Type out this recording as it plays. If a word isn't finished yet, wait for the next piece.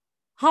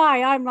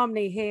Hi, I'm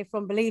Ramni here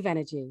from Believe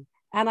Energy,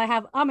 and I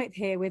have Amit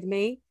here with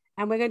me,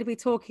 and we're going to be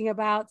talking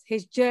about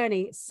his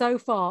journey so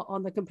far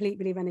on the complete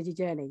Believe Energy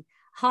journey.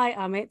 Hi,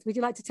 Amit. Would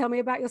you like to tell me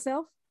about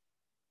yourself?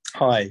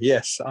 Hi,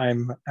 yes,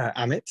 I'm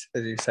Amit,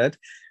 as you said.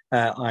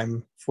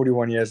 I'm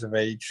 41 years of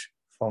age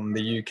from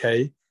the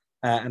UK,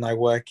 and I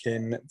work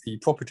in the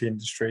property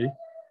industry,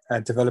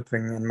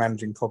 developing and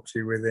managing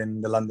property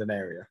within the London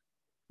area.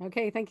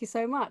 Okay, thank you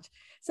so much.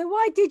 So,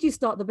 why did you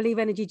start the Believe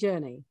Energy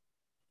journey?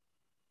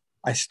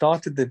 I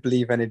started the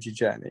Believe Energy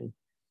journey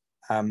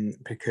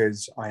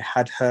because I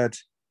had heard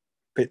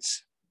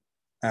bits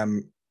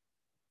um,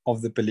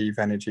 of the Believe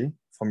Energy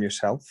from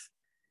yourself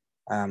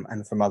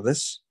and from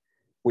others,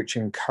 which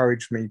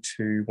encouraged me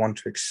to want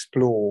to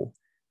explore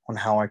on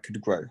how I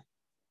could grow.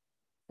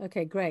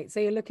 Okay, great.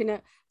 So, you're looking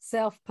at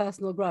self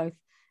personal growth,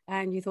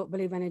 and you thought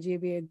Believe Energy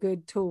would be a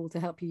good tool to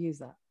help you use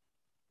that.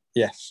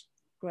 Yes.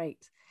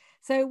 Great.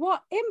 So,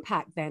 what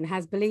impact then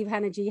has Believe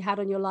Energy had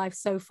on your life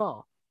so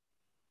far?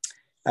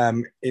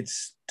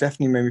 It's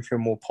definitely made me feel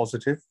more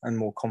positive and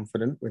more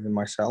confident within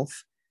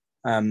myself,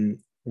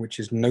 which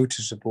is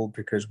noticeable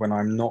because when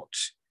I'm not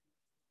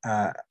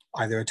uh,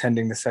 either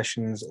attending the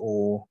sessions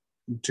or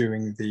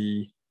doing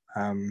the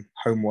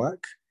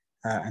homework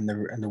and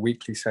the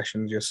weekly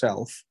sessions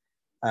yourself,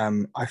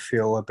 I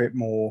feel a bit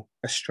more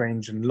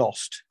estranged and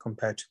lost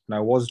compared to when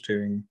I was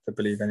doing the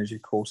Believe Energy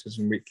courses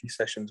and weekly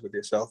sessions with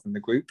yourself and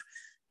the group.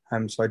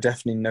 So I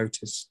definitely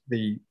noticed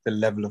the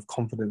level of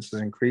confidence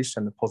has increased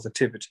and the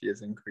positivity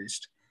has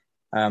increased,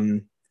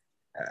 um,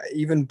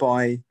 even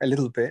by a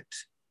little bit,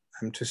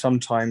 to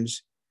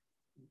sometimes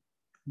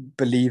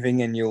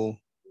believing and you'll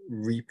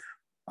reap.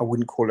 I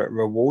wouldn't call it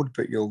reward,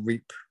 but you'll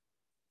reap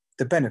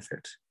the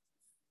benefit.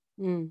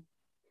 Mm.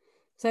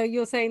 So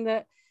you're saying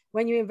that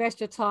when you invest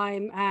your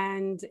time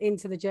and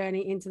into the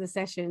journey, into the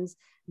sessions,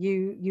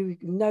 you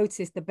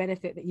notice the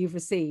benefit that you've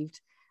received.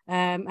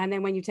 And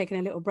then when you've taken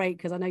a little break,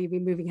 because I know you've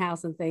been moving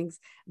house and things,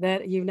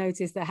 that you've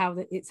noticed that how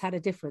it's had a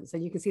difference.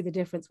 And you can see the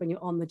difference when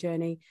you're on the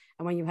journey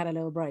and when you've had a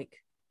little break.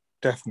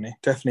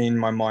 Definitely in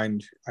my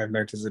mind, I've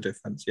noticed the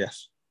difference.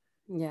 Yes,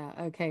 Yeah.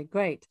 Okay.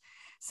 Great.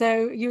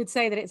 So you would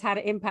say that it's had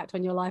an impact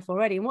on your life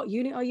already. And what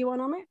unit are you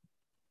on it?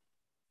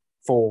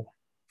 four.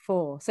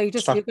 Four. So you're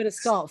Stuck. going to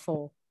start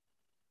four.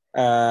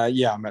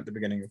 Yeah, I'm at the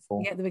beginning of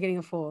four. Yeah, at the beginning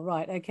of four,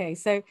 right? Okay,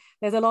 so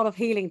there's a lot of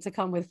healing to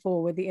come with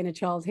four, with the inner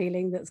child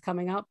healing that's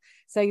coming up.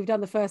 So you've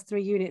done the first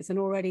three units, and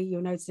already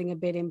you're noticing a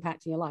big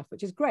impact in your life,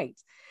 which is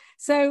great.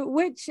 So,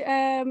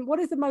 what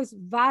is the most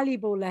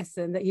valuable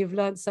lesson that you've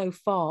learned so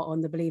far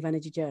on the Believe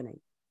Energy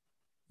journey?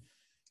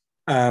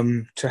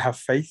 To have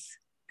faith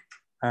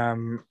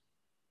um,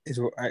 is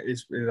I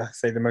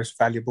say the most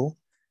valuable,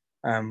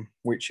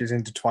 which is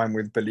intertwined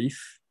with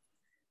belief,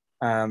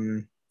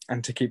 and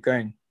to keep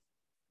going,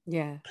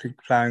 Yeah, keep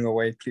plowing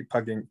away, keep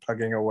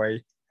plugging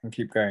away, and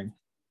keep going.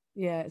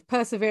 yeah, it's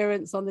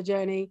perseverance on the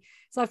journey.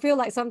 So I feel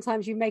like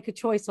sometimes you make a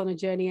choice on a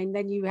journey, and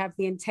then you have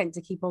the intent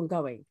to keep on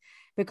going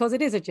because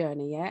it is a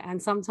journey, yeah. And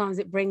sometimes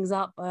it brings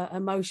up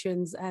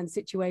emotions and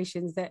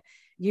situations that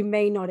you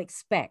may not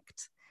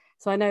expect.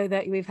 So I know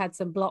that we've had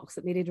some blocks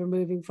that needed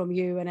removing from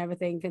you and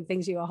everything, and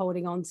things you are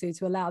holding on to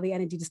allow the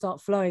energy to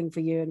start flowing for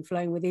you and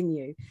flowing within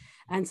you.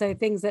 And so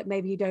things that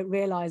maybe you don't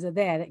realize are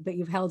there, but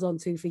you've held on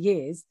to for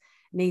years,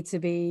 need to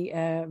be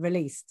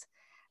released.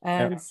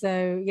 Yeah. And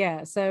so,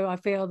 yeah, so I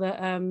feel that,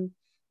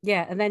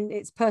 yeah, and then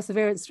it's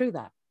perseverance through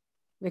that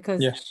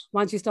because Yes.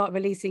 once you start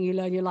releasing, you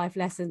learn your life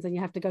lessons and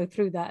you have to go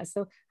through that.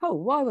 So, oh,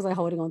 why was I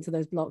holding on to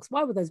those blocks?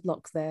 Why were those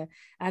blocks there?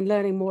 And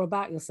learning more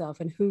about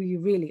yourself and who you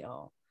really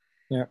are.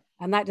 Yeah.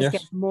 And that just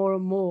Yes. gets more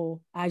and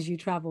more as you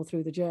travel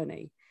through the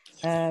journey.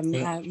 Yeah.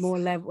 And more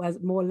level as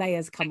more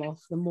layers come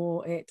off, the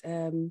more it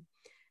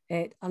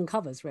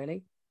uncovers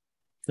really.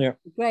 Yeah.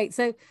 Great.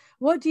 So,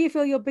 what do you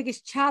feel your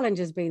biggest challenge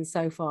has been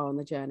so far on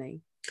the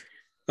journey?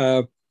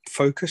 Uh,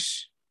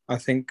 Focus. I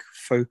think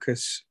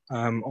focus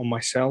on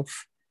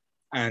myself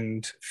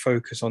and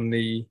focus on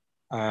the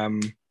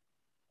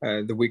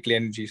weekly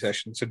energy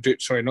sessions.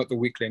 Sorry, not the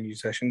weekly energy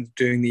sessions.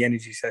 Doing the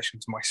energy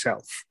sessions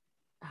myself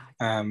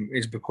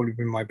is probably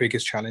been my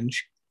biggest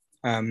challenge.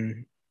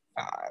 Um,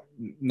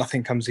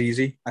 Nothing comes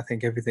easy. I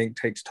think everything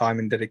takes time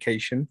and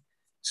dedication.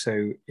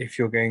 So if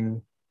you're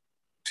going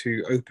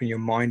to open your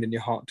mind and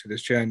your heart to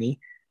this journey,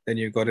 then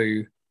you've got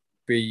to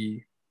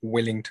be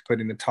willing to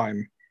put in the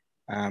time.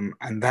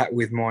 And that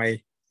with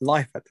my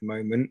life at the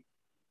moment,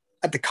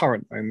 at the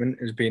current moment,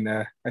 has been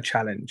a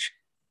challenge,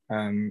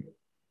 um,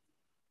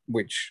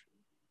 which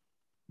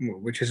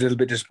which is a little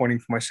bit disappointing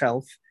for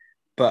myself.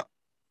 But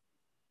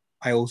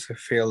I also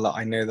feel that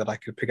I know that I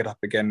could pick it up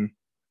again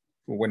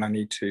when I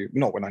need to,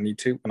 not when I need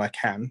to, when I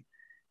can,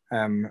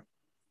 um,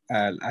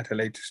 at a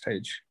later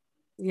stage.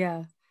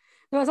 Yeah.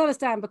 No, I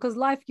understand, because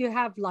life, you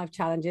have life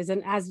challenges,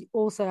 and as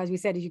also, as we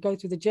said, as you go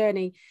through the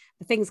journey,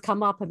 the things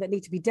come up and that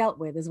need to be dealt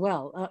with as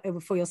well,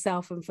 for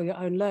yourself and for your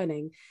own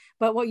learning.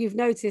 But what you've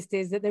noticed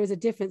is that there is a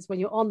difference when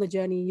you're on the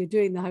journey, you're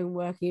doing the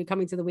homework, and you're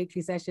coming to the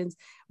weekly sessions.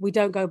 We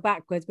don't go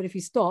backwards, but if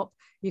you stop,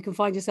 you can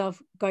find yourself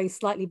going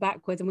slightly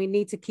backwards, and we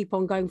need to keep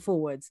on going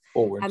forwards.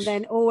 And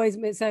then always,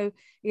 so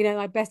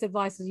my best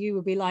advice to you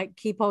would be like,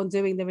 keep on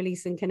doing the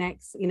release and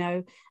connects,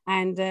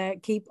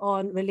 and keep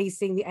on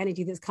releasing the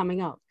energy that's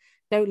coming up.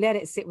 Don't let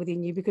it sit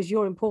within you, because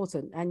you're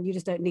important and you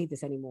just don't need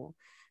this anymore.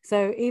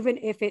 So even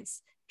if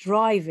it's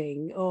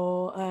driving,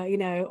 or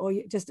or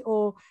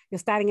you're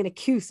standing in a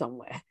queue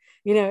somewhere,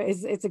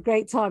 it's a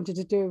great time to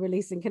just do a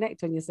release and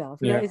connect on yourself.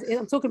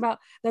 I'm talking about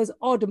those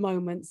odd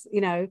moments.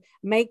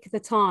 Make the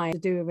time to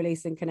do a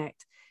release and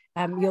connect.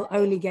 You'll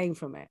only gain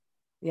from it.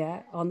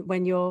 On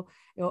when you're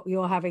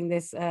having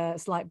this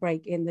slight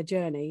break in the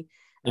journey,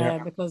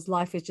 because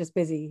life is just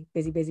busy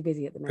at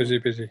the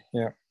moment. Busy.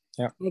 Yeah.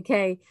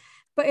 Okay.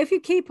 But if you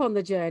keep on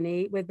the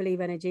journey with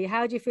Believe Energy,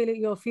 how do you feel that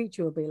your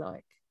future will be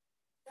like?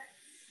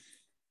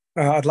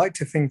 I'd like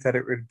to think that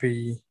it would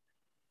be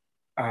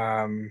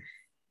um,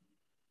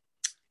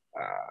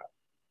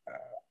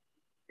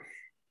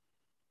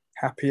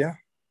 happier,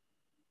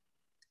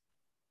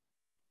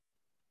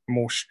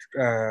 more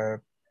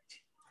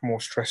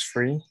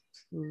stress-free,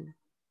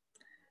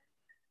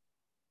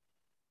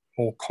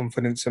 more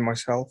confidence in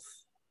myself,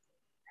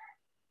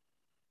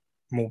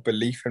 more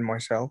belief in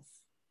myself.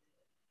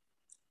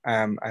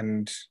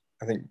 And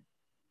I think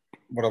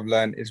what I've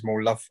learned is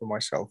more love for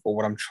myself, or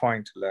what I'm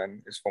trying to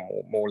learn is for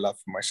more love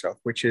for myself,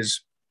 which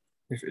is,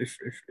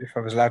 if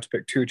I was allowed to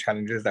pick two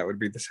challenges, that would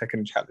be the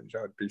second challenge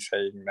I would be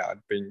saying that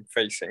I'd been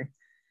facing.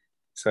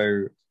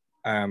 So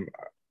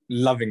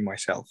loving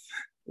myself.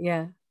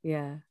 Yeah.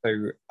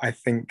 So I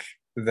think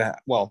that,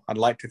 I'd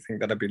like to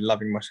think that I'd be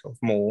loving myself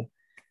more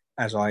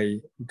as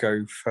I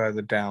go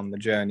further down the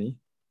journey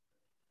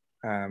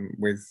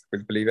with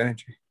Believe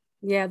Energy.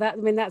 Yeah,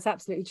 that's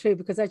absolutely true,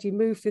 because as you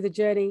move through the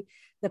journey,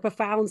 the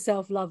profound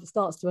self-love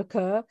starts to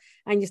occur,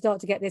 and you start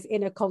to get this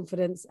inner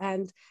confidence.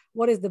 And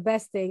what is the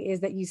best thing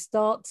is that you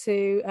start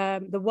to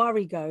the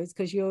worry goes,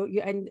 because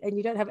and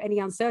you don't have any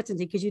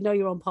uncertainty, because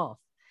you're on path,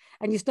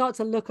 and you start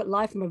to look at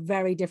life from a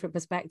very different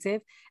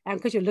perspective. And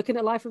because you're looking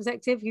at life from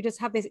perspective, you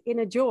just have this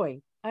inner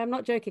joy. I'm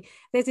not joking.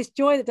 There's this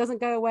joy that doesn't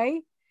go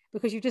away,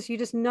 because you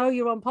just know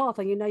you're on path,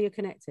 and you're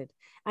connected,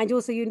 and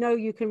also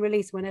you can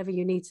release whenever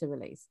you need to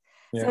release.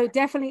 Yeah. So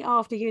definitely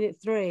after unit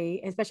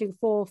 3, especially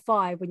 4 or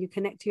 5, when you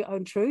connect to your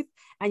own truth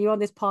and you're on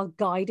this path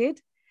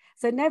guided.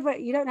 So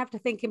you don't have to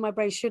think in my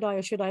brain, should I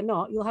or should I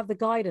not? You'll have the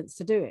guidance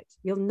to do it.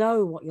 You'll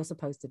know what you're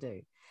supposed to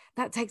do.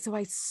 That takes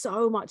away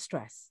so much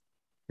stress,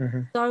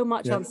 so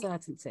much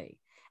uncertainty,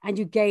 and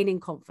you gain in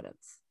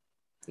confidence.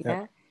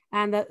 Yeah.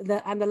 And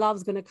the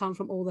love's going to come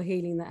from all the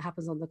healing that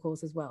happens on the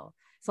course as well.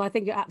 So I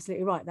think you're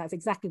absolutely right. That's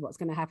exactly what's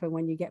going to happen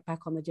when you get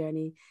back on the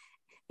journey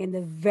in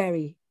the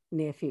very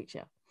near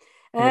future.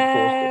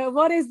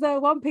 What is the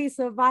one piece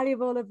of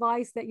valuable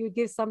advice that you would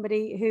give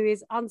somebody who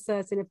is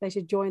uncertain if they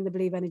should join the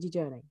Believe Energy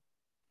journey?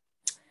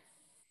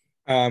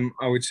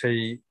 I would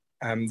say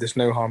there's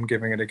no harm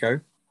giving it a go.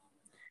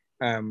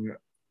 And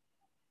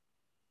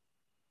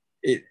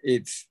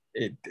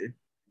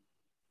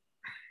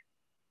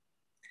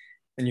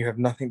you have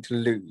nothing to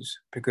lose,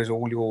 because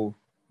all you're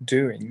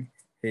doing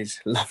is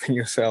loving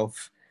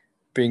yourself,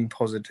 being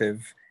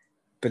positive,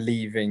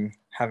 believing,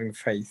 having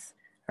faith.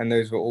 And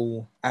those are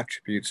all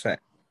attributes that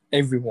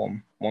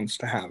everyone wants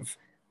to have,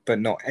 but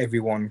not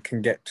everyone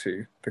can get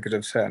to because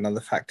of certain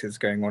other factors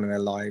going on in their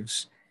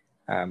lives,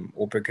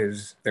 or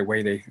because the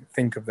way they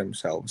think of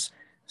themselves.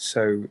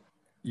 So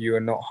you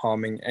are not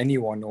harming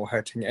anyone or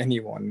hurting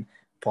anyone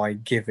by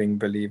giving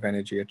Believe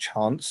Energy a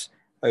chance,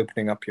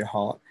 opening up your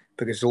heart,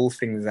 because all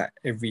things that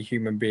every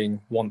human being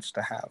wants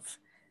to have.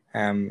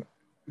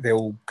 They're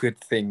all good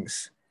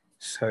things.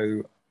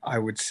 So I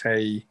would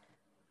say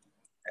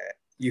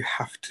you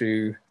have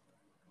to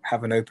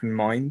have an open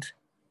mind,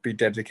 be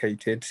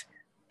dedicated,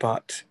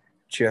 but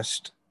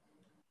just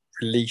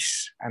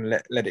release and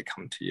let it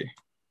come to you.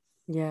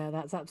 Yeah,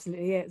 that's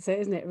absolutely it. So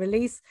isn't it?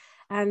 Release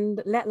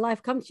and let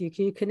life come to you.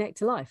 Can you connect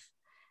to life?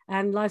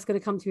 And life's going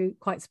to come to you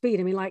quite speed.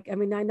 I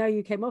know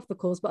you came off the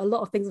course, but a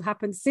lot of things have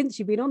happened since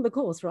you've been on the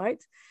course,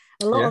 right?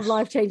 A lot of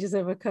life changes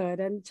have occurred,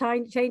 and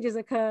changes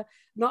occur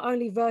not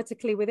only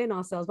vertically within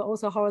ourselves, but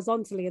also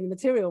horizontally in the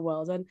material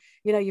world. And,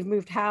 you've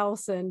moved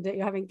house, and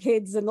you're having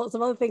kids, and lots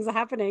of other things are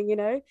happening,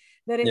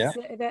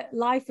 that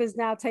life has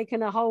now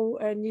taken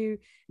a new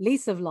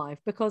lease of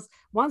life, because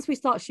once we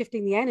start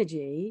shifting the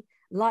energy,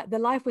 like the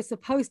life we're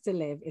supposed to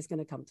live is going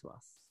to come to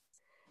us.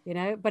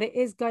 But it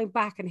is going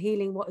back and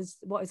healing what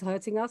is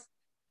hurting us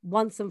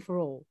once and for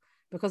all,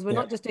 because we're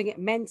not just doing it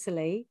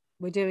mentally,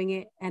 we're doing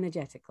it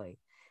energetically,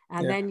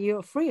 and then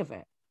you're free of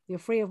it. You're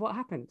free of what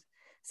happened.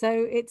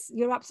 So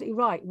you're absolutely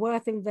right.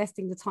 Worth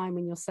investing the time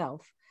in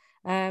yourself,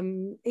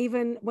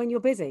 even when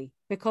you're busy,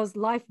 because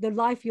the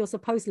life you're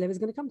supposed to live is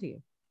going to come to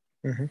you.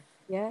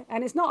 Yeah.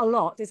 And it's not a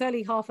lot. It's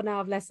only half an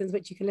hour of lessons,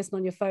 which you can listen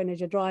on your phone as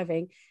you're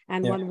driving,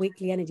 and Yeah. one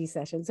weekly energy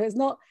session. So it's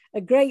not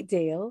a great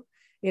deal,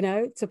 you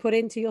know, to put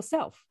into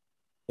yourself.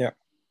 Yeah.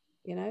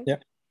 You know?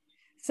 Yeah.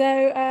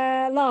 So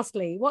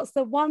lastly, what's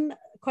the one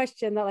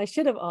question that I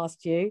should have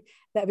asked you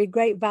that would be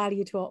great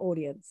value to our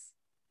audience?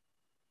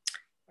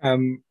 I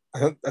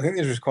think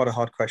this was quite a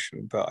hard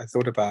question, but I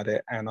thought about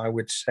it, and I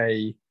would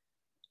say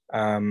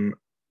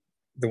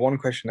the one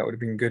question that would have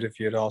been good if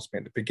you had asked me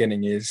at the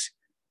beginning is,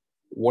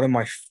 what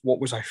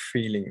was I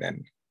feeling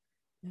then?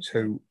 Okay.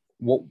 So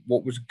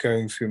what was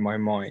going through my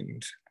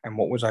mind, and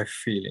what was I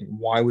feeling?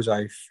 Why was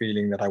I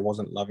feeling that I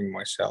wasn't loving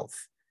myself?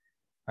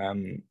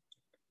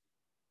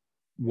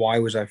 Why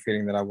was I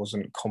feeling that I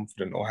wasn't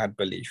confident or had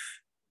belief?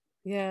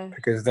 Yeah.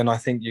 Because then I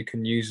think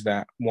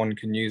one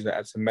can use that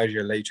as a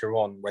measure later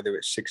on, whether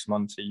it's 6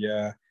 months, a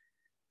year,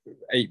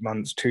 8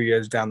 months, 2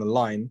 years down the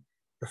line,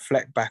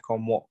 reflect back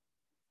on what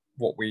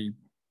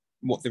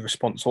the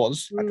response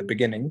was at the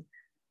beginning,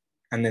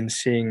 and then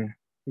seeing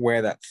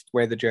where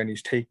the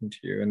journey's taken to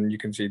you, and you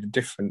can see the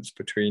difference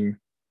between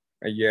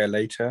a year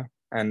later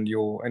and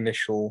your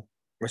initial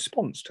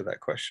response to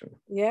that question.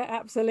 Yeah,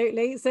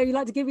 absolutely. So you'd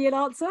like to give me an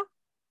answer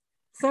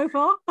so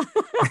far?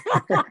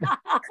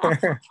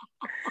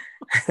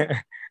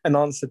 An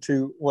answer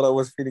to what I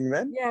was feeling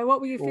then? Yeah, what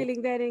were you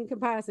feeling then in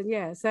comparison?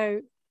 Yeah,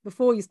 so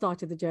before you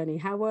started the journey,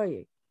 how were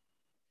you?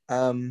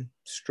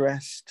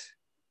 Stressed,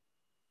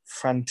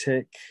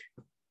 frantic,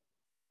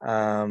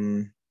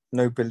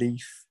 no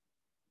belief,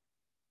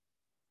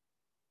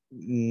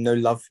 no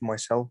love for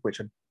myself, which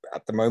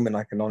at the moment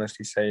I can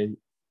honestly say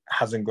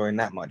hasn't grown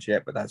that much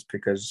yet, but that's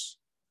because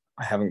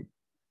I haven't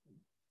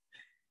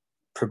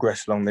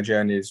progressed along the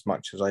journey as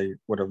much as I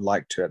would have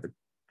liked to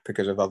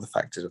because of other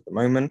factors at the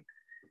moment.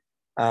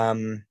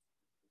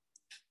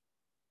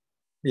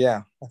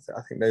 Yeah,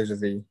 I think those are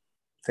the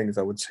things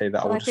I would say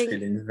that I was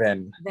feeling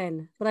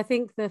then. But I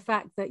think the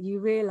fact that you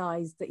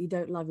realize that you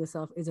don't love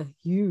yourself is a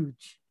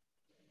huge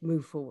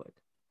move forward.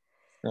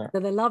 Yeah. So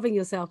the loving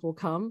yourself will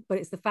come, but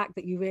it's the fact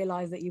that you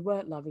realize that you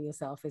weren't loving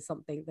yourself is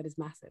something that is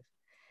massive.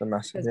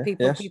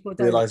 Because people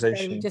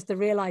don't, just the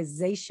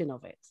realization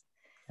of it,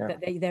 that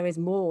there is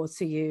more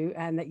to you,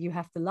 and that you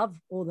have to love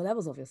all the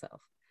levels of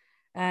yourself.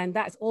 And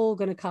that's all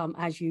going to come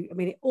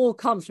it all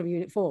comes from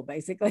Unit 4,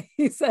 basically.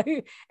 So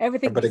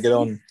everything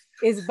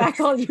is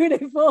back on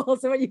Unit 4.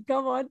 So when you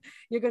come on,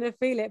 you're going to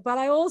feel it. But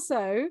I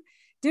also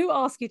do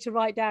ask you to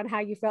write down how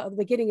you felt at the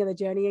beginning of the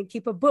journey, and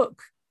keep a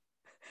book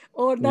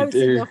or notes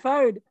in your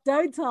phone,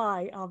 don't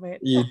I, Amit?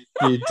 You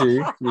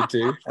do.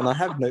 And I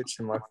have notes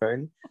in my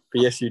phone,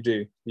 but yes, you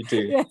do.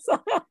 Yes.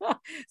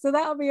 So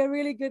that'll be a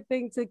really good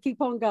thing to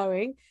keep on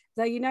going.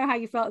 So you know how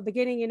you felt at the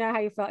beginning, you know how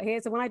you felt here.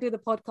 So when I do the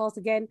podcast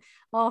again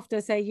after,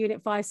 say,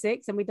 Unit 5,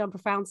 6, and we've done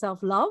profound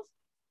self-love,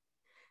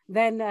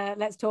 then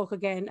let's talk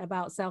again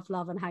about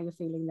self-love and how you're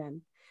feeling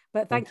then.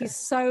 But thank you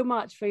so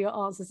much for your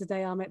answers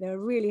today, Amit. They were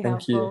really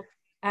helpful.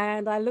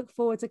 And I look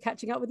forward to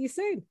catching up with you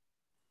soon.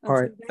 All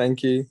right.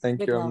 Thank you.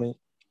 Thank you, Ramni.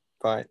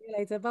 Bye. See you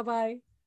later. Bye-bye.